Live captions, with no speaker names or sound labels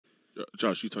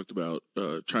Josh, you talked about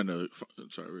you talked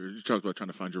about trying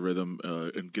to find your rhythm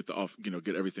and get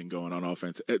get everything going on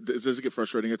offense. Does it get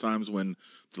frustrating at times when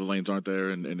the lanes aren't there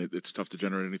and it's tough to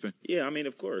generate anything? Yeah,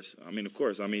 of course.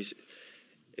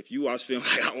 If you watch film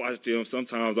like I watch film,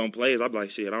 sometimes on plays, I'm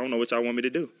like, shit, I don't know what y'all want me to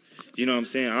do. You know what I'm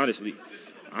saying? Honestly.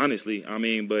 I'm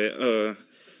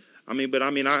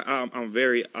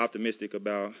very optimistic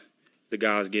about the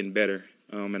guys getting better.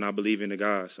 And I believe in the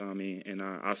guys. And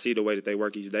I see the way that they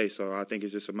work each day. So I think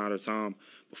it's just a matter of time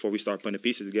before we start putting the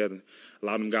pieces together. A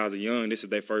lot of them guys are young. This is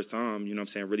their first time,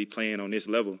 really playing on this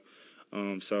level.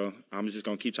 So I'm just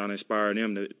going to keep trying to inspire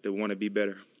them to want to be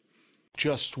better.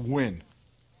 Just win.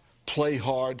 Play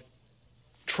hard.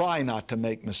 Try not to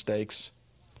make mistakes.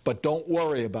 But don't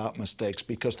worry about mistakes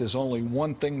because there's only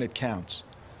one thing that counts.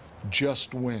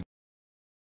 Just win.